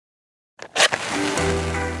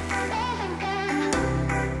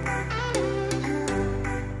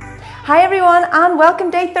Hi everyone and welcome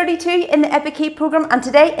day 32 in the PIKE program, and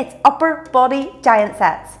today it's upper body giant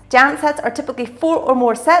sets. Giant sets are typically 4 or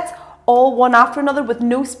more sets, all one after another with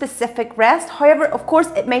no specific rest. However, of course,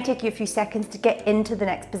 it may take you a few seconds to get into the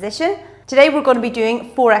next position. Today we're going to be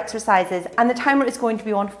doing 4 exercises and the timer is going to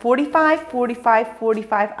be on 45, 45,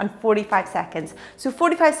 45 and 45 seconds. So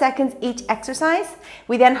 45 seconds each exercise.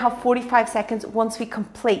 We then have 45 seconds once we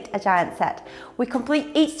complete a giant set. We complete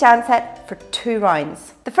each giant set for 2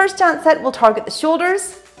 rounds. The first giant set will target the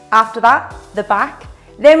shoulders, after that the back,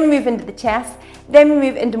 then we move into the chest, then we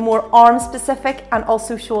move into more arm specific and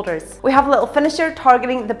also shoulders. We have a little finisher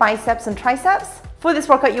targeting the biceps and triceps. For this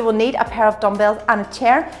workout you will need a pair of dumbbells and a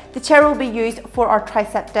chair. The chair will be used for our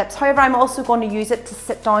tricep dips. However, I'm also going to use it to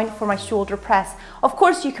sit down for my shoulder press. Of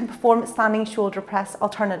course, you can perform standing shoulder press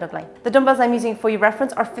alternatively. The dumbbells I'm using for your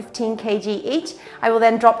reference are 15 kg each. I will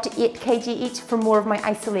then drop to 8 kg each for more of my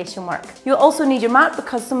isolation work. You'll also need your mat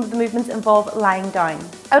because some of the movements involve lying down.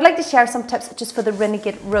 I would like to share some tips just for the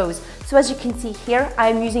Renegade rows. So as you can see here,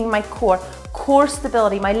 I'm using my core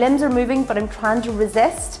stability. My limbs are moving, but I'm trying to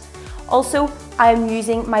resist. Also, I am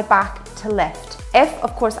using my back to lift. If,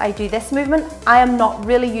 of course, I do this movement, I am not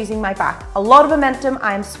really using my back. A lot of momentum,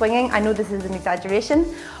 I am swinging. I know this is an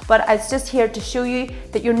exaggeration, but it's just here to show you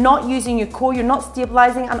that you're not using your core, you're not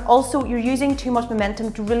stabilizing, and also you're using too much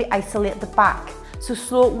momentum to really isolate the back. So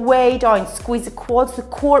slow it way down, squeeze the quads, the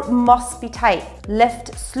core must be tight.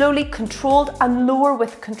 Lift slowly, controlled, and lower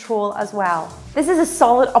with control as well. This is a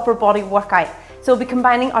solid upper body workout. So we'll be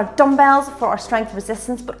combining our dumbbells for our strength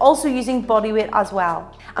resistance, but also using body weight as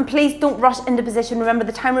well. And please don't rush into position. Remember,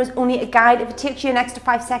 the timer is only a guide. If it takes you an extra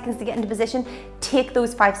 5 seconds to get into position, take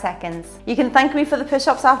those 5 seconds. You can thank me for the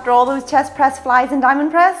push-ups after all those chest press, flies, and diamond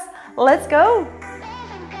press. Let's go.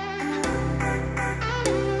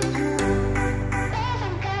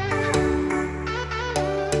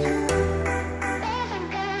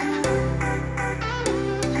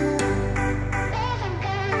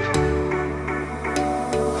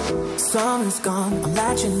 Summer's gone, I'm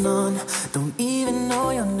latching on. Don't even know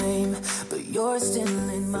your name, but you're still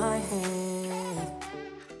in my head.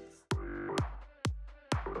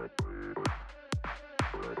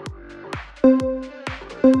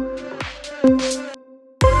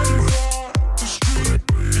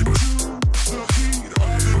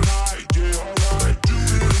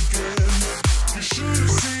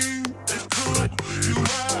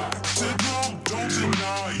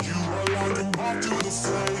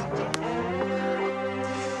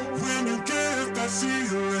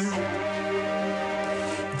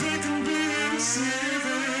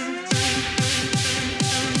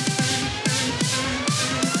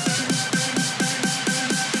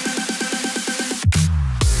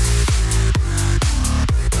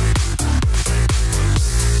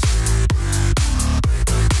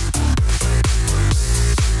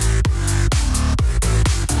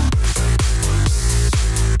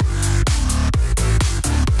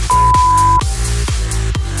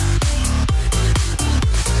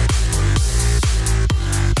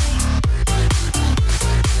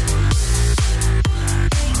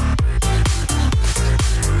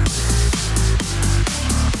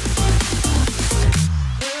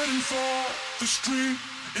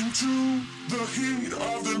 Into the heat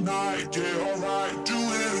of the night, yeah, alright, do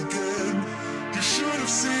it again. You should have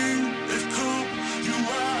seen it come, you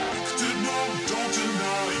acted, no, don't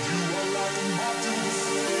deny. You are like a moth to the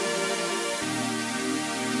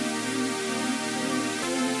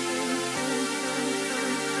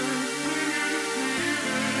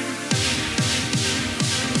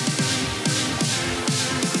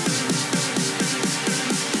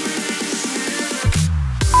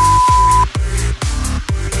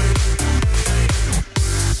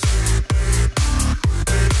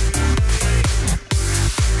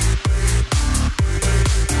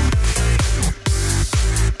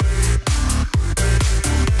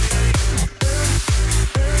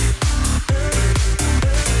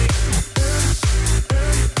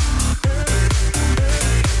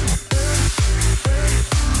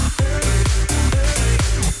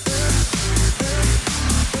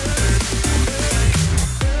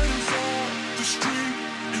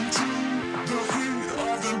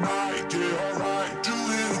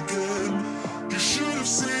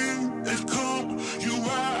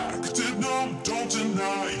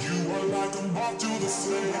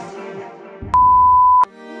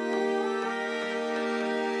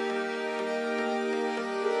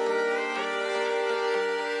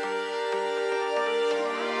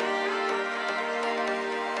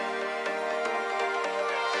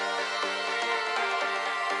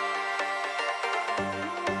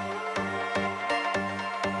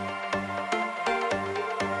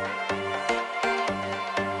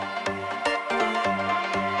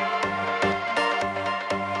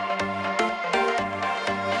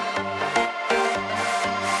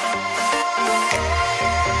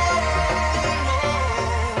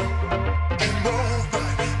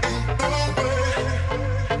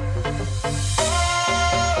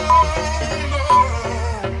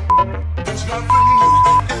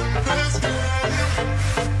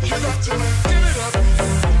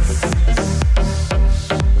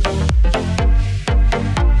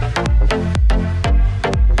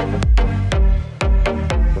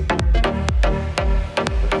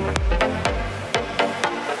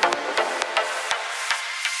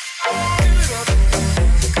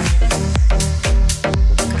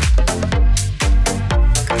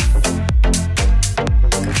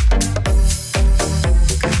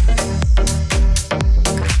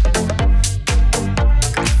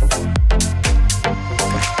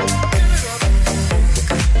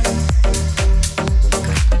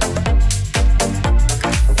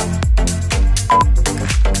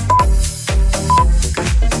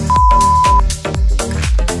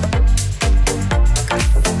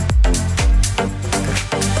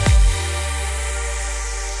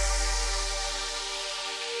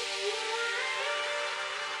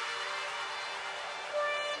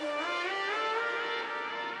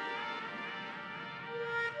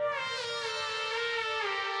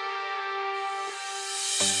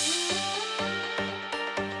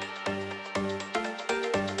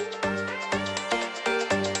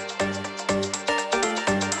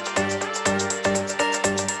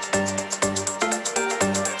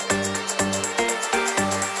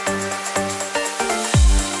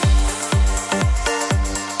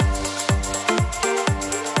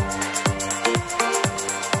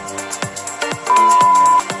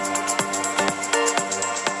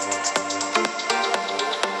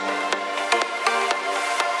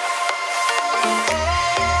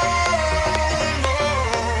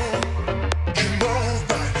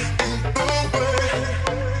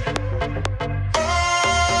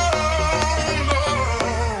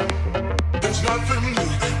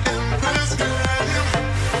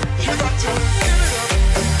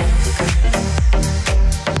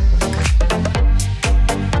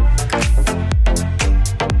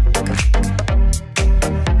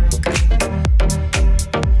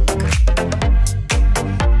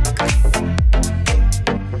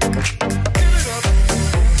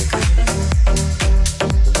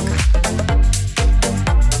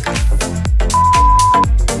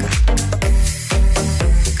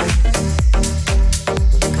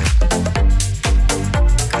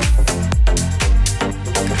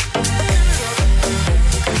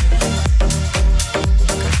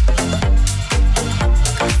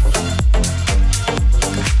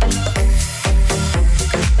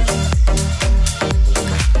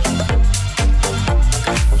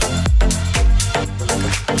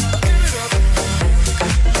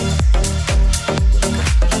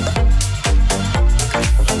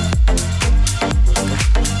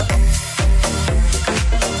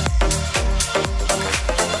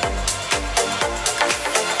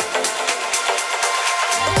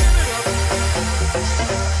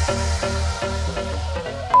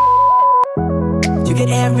Look at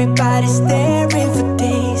everybody staring for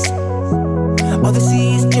days. All they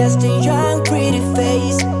see is just a young pretty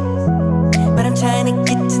face. But I'm trying to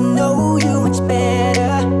get to know you much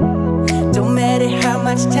better. Don't matter how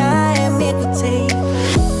much time it will take,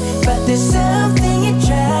 but there's something you're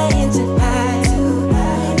trying to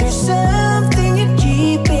hide. There's something you're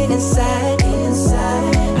keeping inside.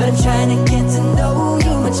 But I'm trying to get to know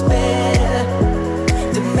you much better.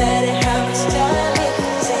 Don't matter how much time it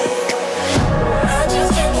will take. I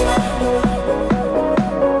just can't give up.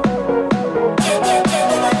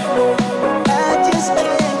 I just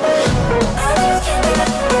can't give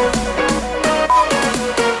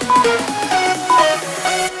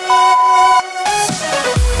up.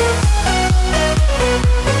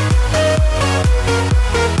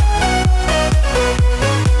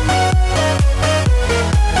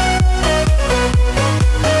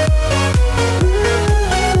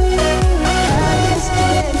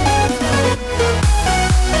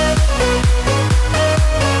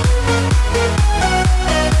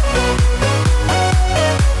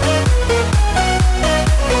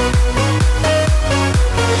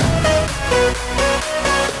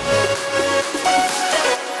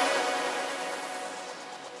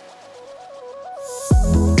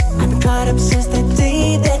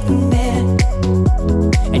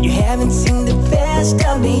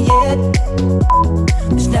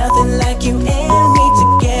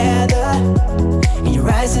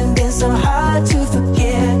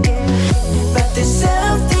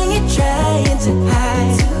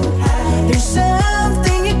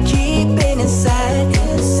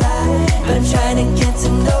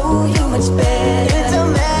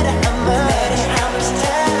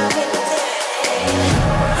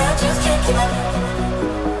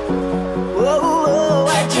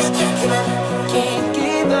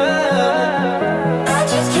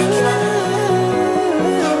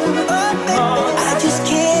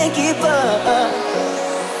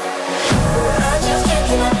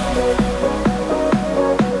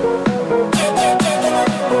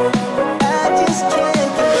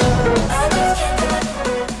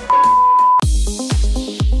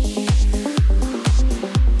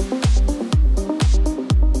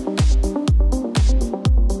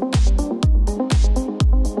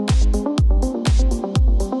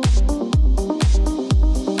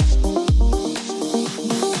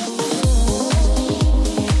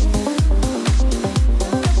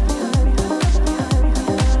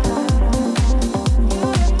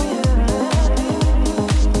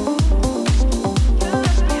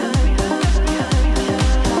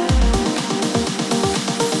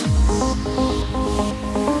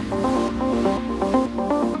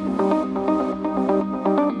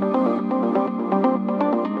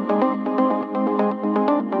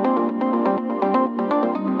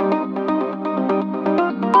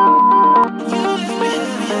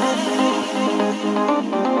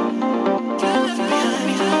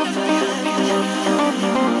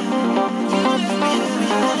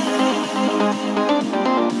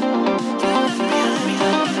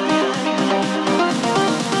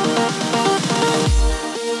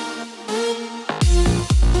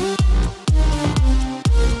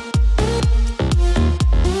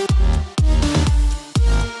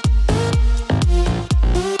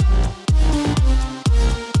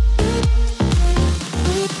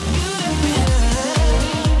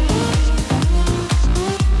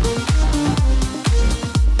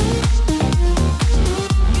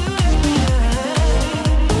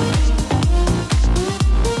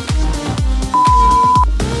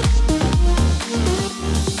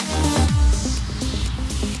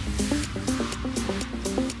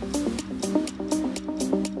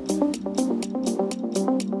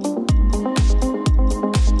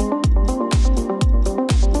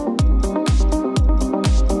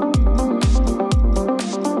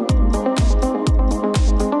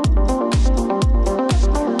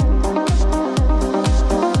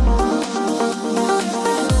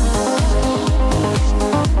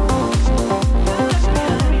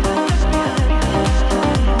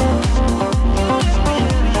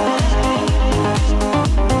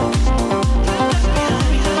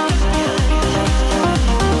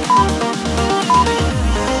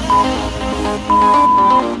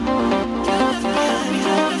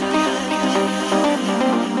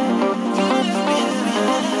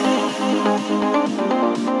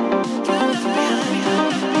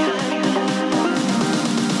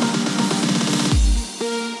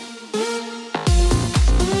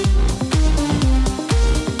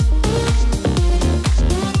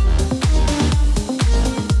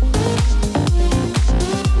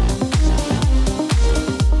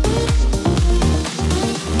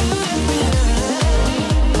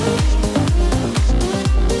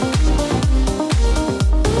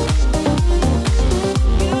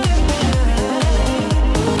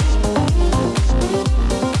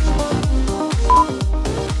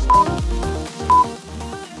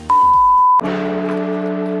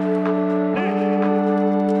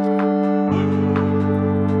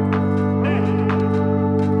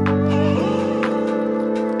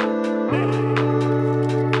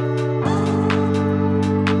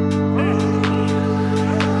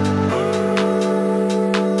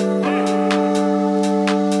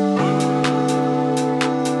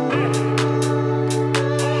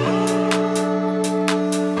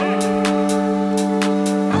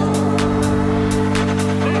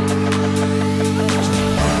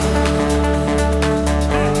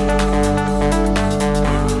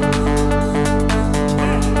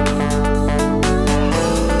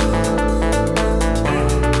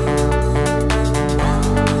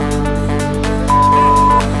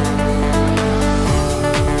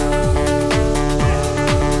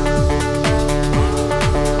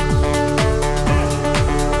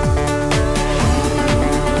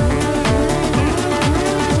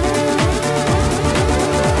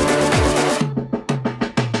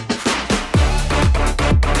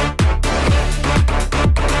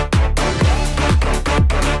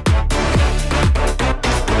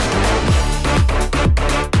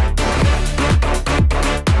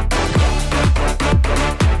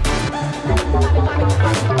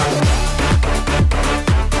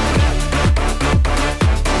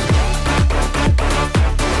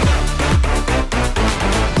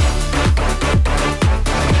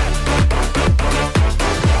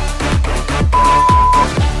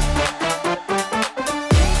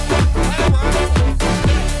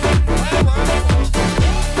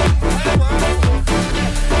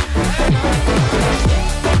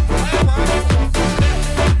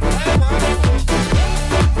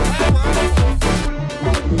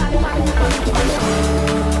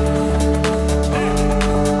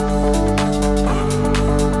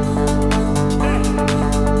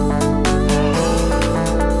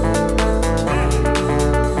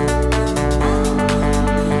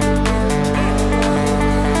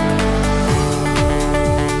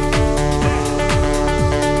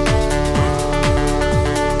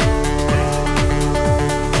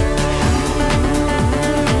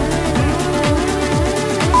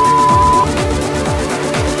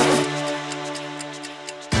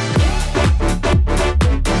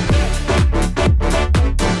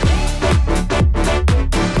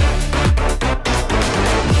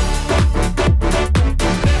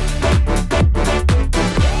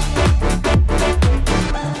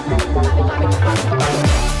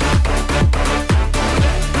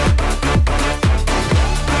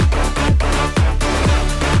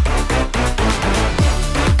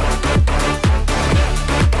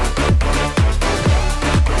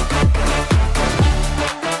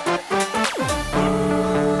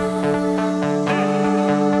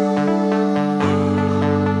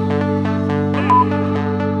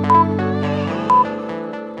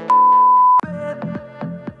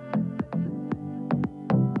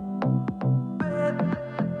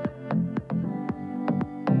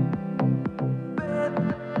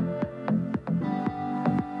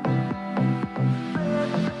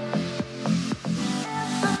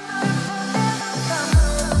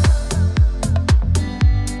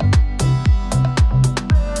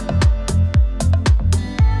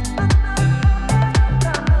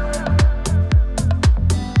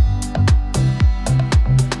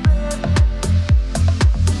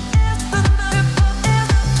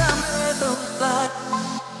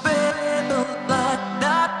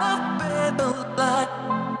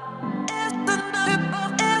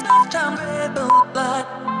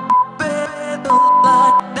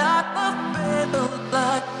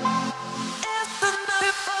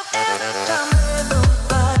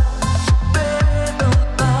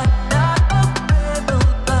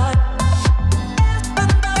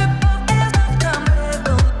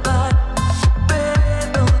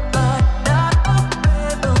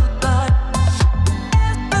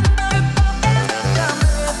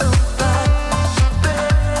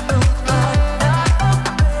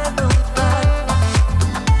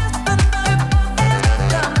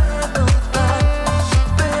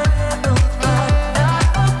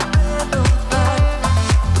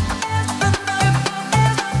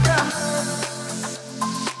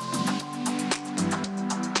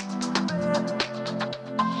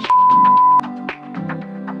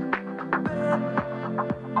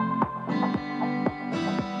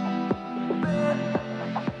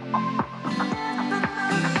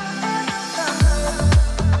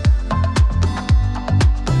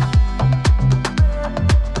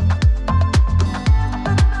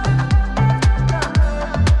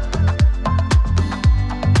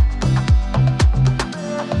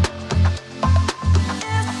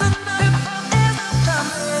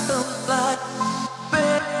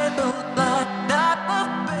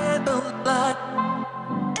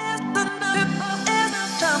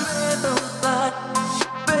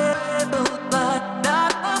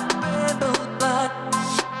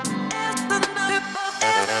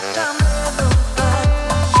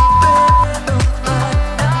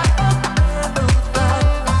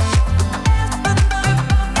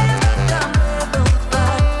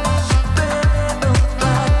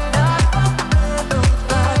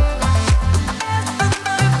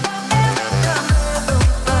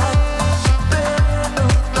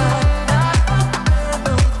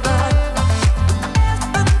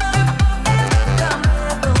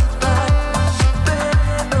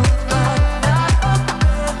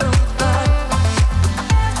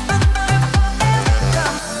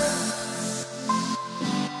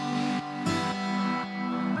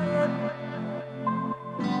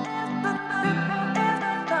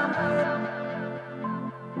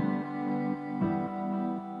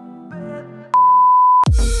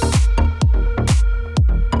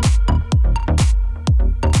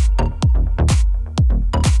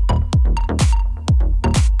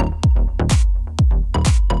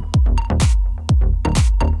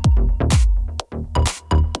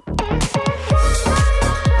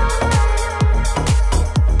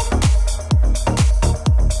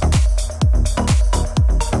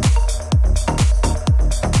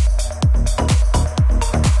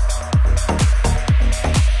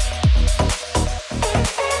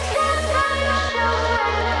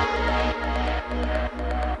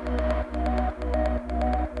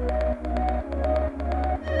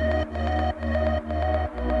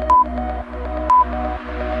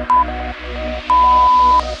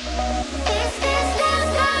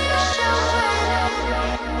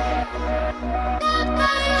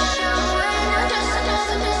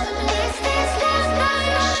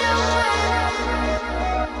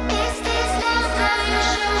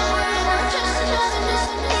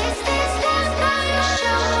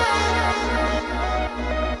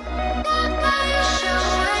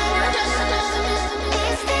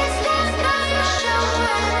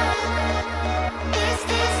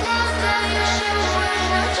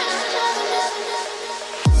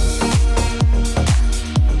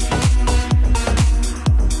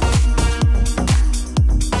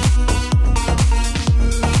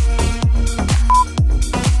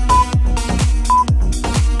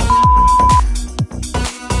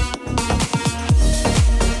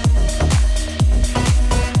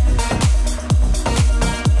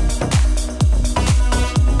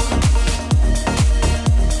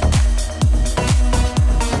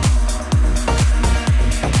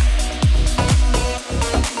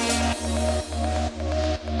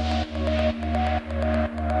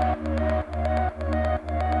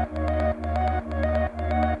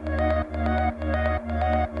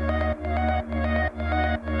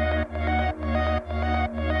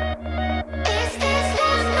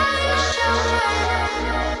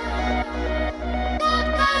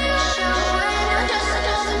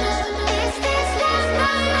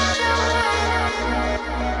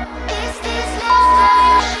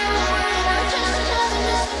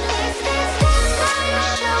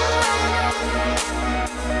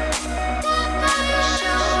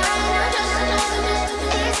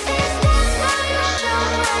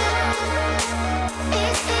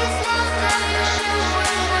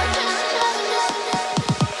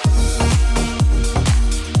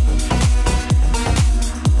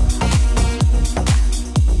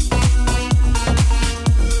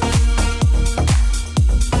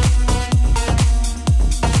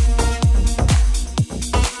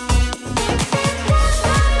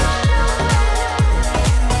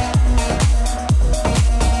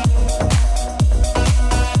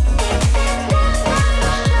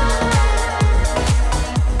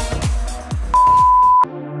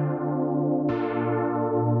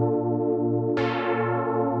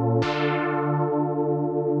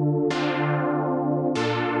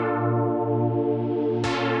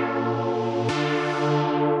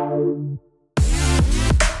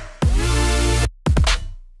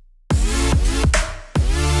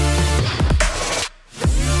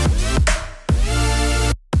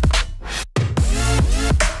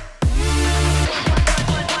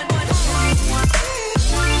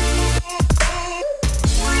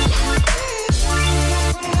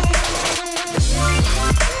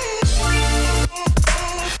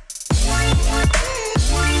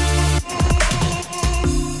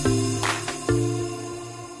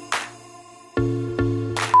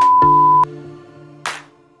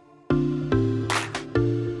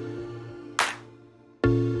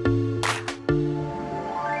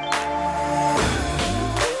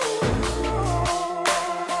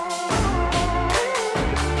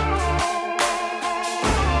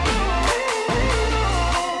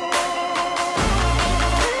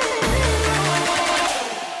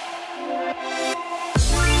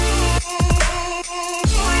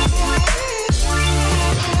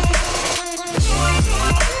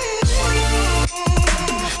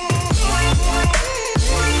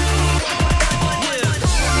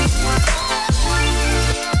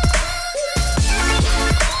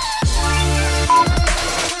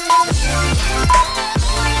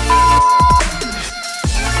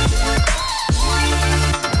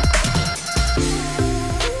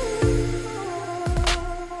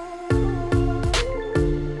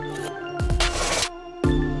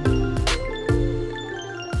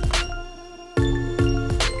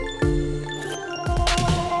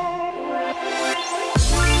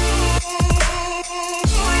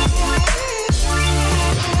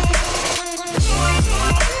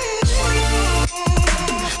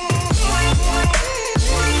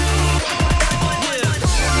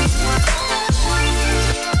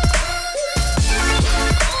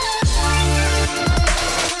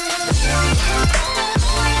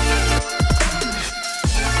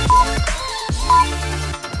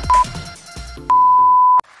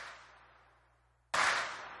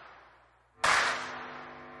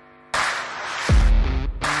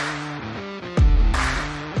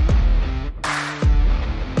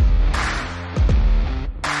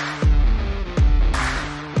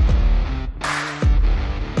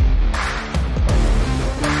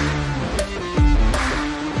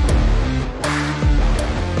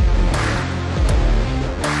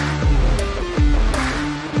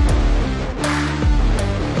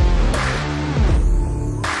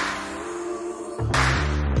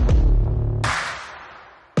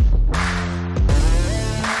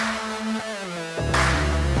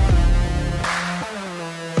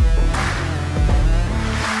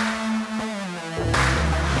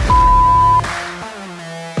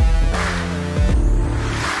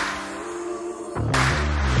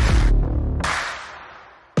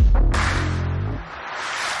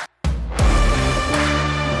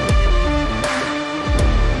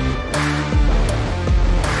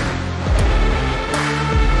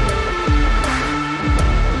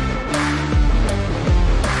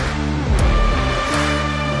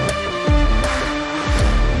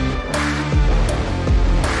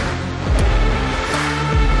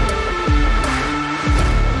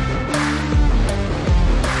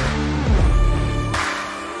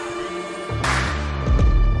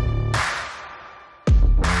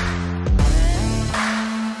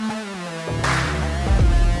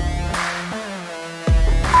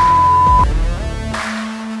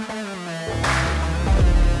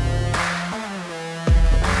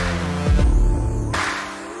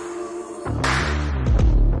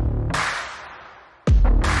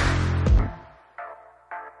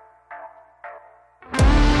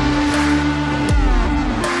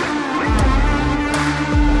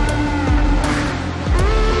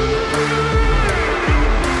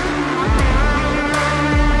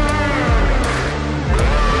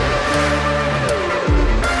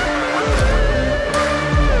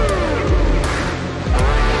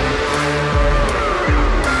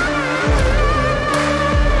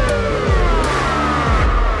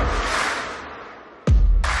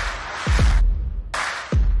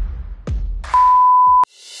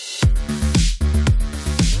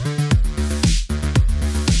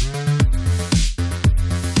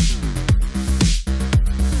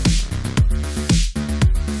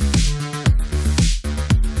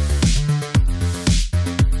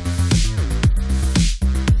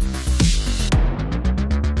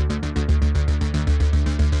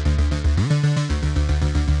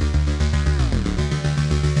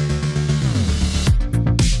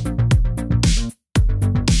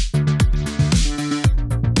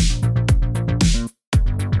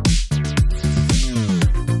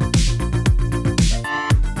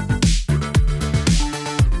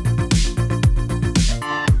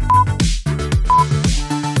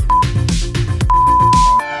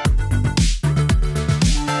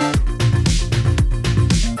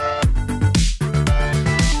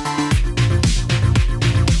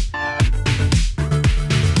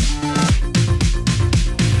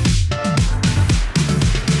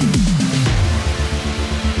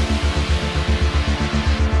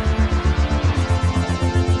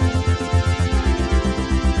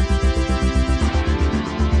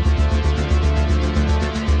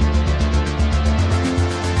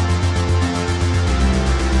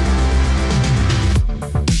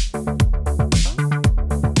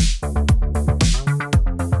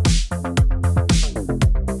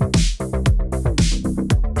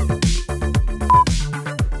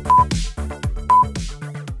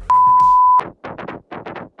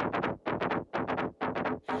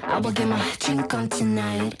 will get my drink on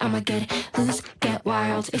tonight. I'ma get loose, get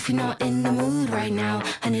wild. If you're not in the mood right now,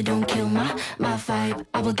 honey, don't kill my vibe.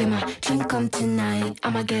 I will get my drink on tonight.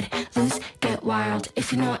 I'ma get loose, get wild.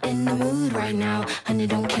 If you're not in the mood right now, honey,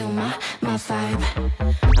 don't kill my vibe.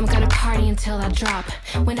 I'm gonna party until I drop.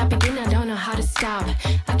 When I begin, I don't know how to stop.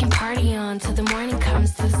 I can party on till the morning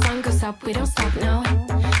comes, till the sun goes up. We don't stop, no.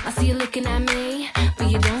 I see you looking at me,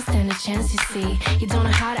 but you don't stand a chance, you see. You don't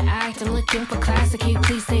know how to act, I'm looking for class. So can you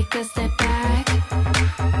please take a step back?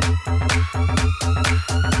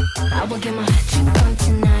 I will get my drink on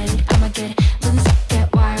tonight. I'ma get loose,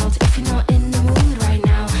 get wild. If you're not in the mood right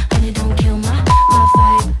now, honey, don't kill my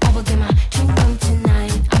vibe. I will get my drink on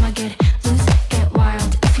tonight. I'ma get loose, get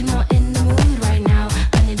wild. If you're not in the mood right now,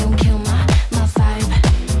 honey, don't kill my vibe.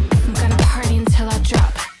 I'm gonna party until I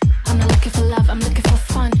drop. I'm not looking for love, I'm looking for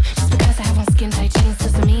fun. Just because I have on skin tight jeans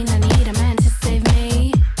doesn't mean I need a man to save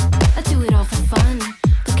me. I do it all for fun,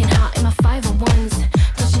 looking hot in my 501s.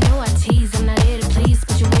 Don't you know I tease, I'm not here to please,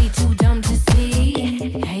 but you're way too dumb to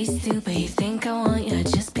see. Hey stupid, you think I want you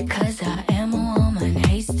just because I am a woman.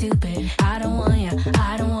 Hey stupid, I don't want you,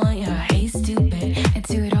 I don't want you. Hey stupid, I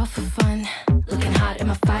do it all for fun, looking hot in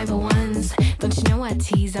my 501s. Don't you know I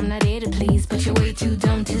tease, I'm not here to please, but you're way too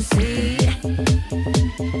dumb to see.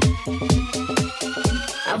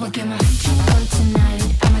 I will get my drink on tonight.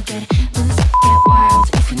 I'ma get loose, get wild.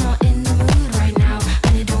 If you're not in the mood right now,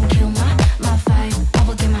 honey, don't kill my vibe. I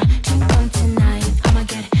will get my drink on tonight. I'ma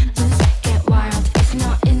get loose, get wild. If you're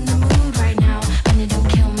not in the mood right now, honey, don't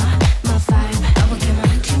kill my vibe. I will get my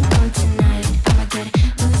drink on tonight. I'ma get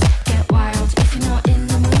loose, get wild. If you're not in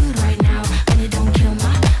the mood right now, honey, don't kill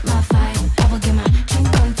my vibe. I will get my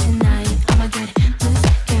drink on tonight. I'ma get loose,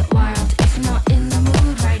 get wild. If you're not in the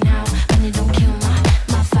mood right now, honey, don't kill my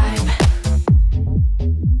vibe.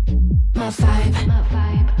 My vibe, my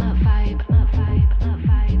vibe, my vibe, my vibe, my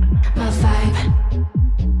vibe, my vibe.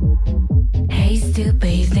 Hey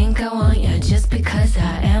stupid, you think I want you just because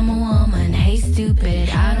I am a woman. Hey stupid,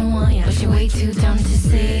 I don't want you, but you're way too dumb to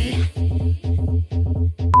see.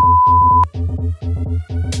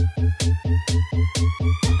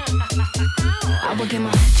 I will get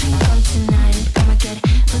my drink on tonight. I'ma get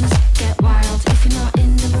loose, get wild. If you're not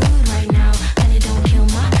in the mood right now, honey, don't kill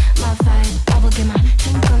my vibe. I will get my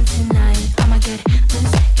drink on tonight. I'ma get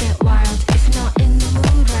loose, get wild. If you're not in the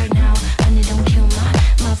mood right now, honey, don't kill my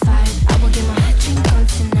vibe. I will get my drink on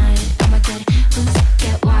tonight. I'ma get loose,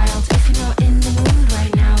 get wild. If you're not in the mood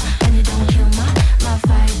right now, honey, don't kill my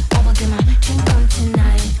vibe. I will get my drink on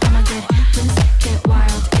tonight. I'ma get loose, get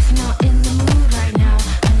wild. If you're not in the mood right now,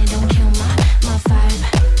 honey, don't kill my vibe.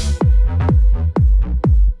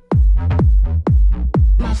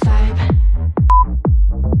 My vibe.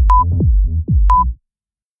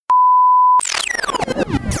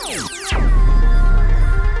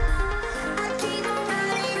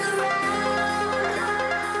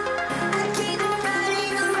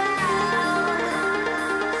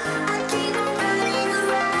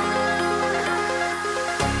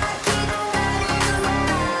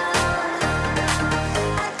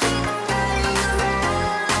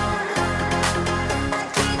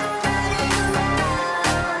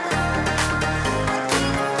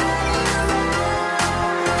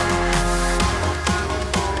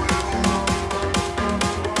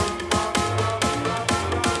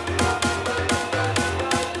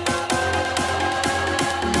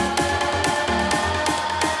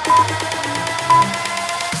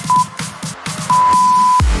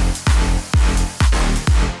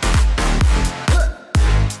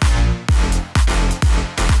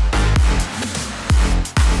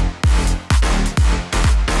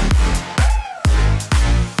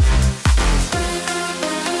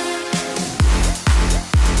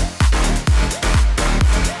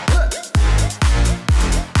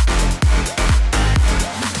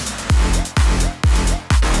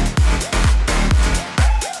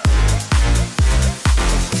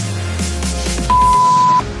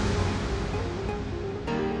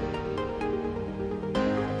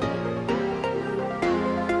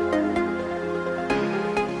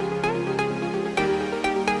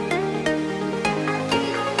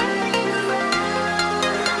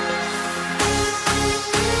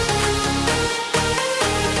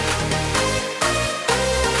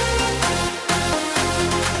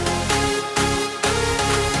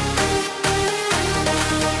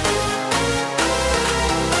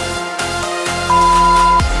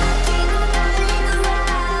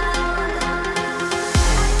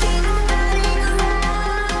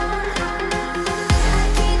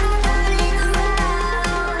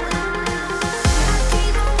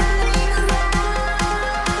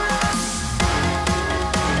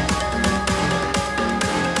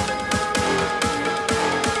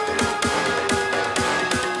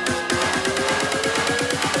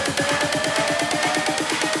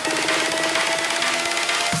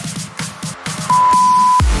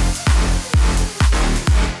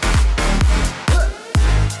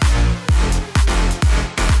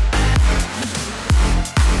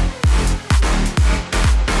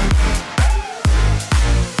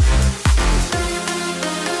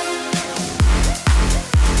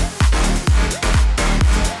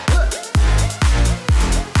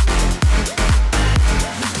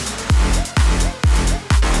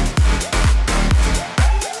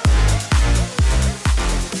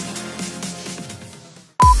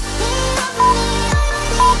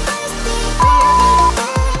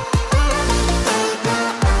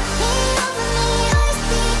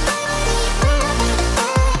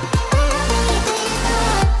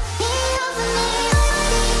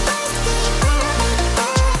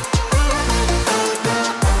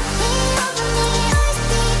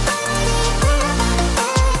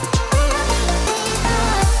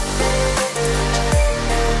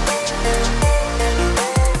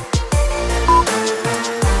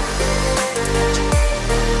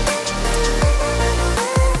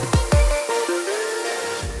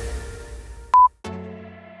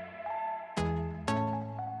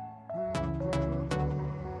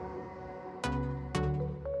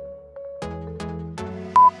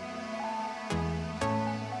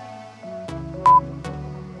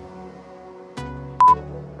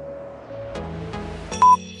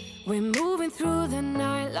 We're moving through the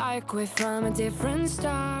night like we're from a different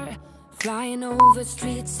star, flying over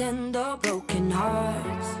streets and our broken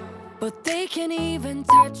hearts. But they can't even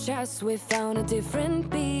touch us, we found a different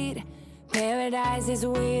beat. Paradise is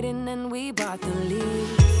waiting and we bought the lead.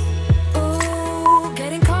 Ooh,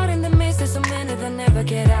 getting caught in the mist, there's so many that never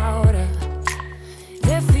get out of.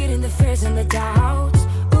 They're feeding the fears and the doubts.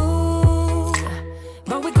 Ooh,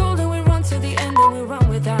 but we're golden, we run to the end and we run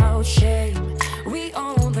without shame. We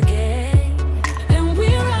own the game, and we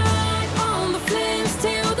ride on the flames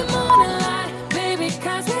till the morning light, baby,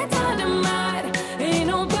 'cause we're dynamite. Ain't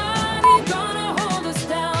nobody gonna hold us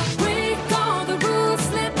down. Break all the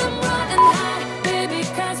rules, let them run and hide, baby,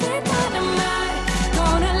 'cause we're dynamite.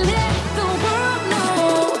 Gonna let the world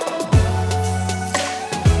know.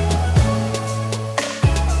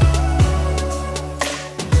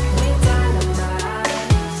 We're dynamite.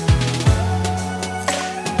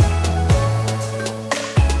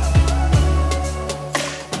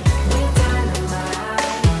 We're dynamite.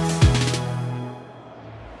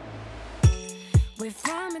 We're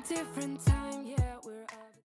from a different time.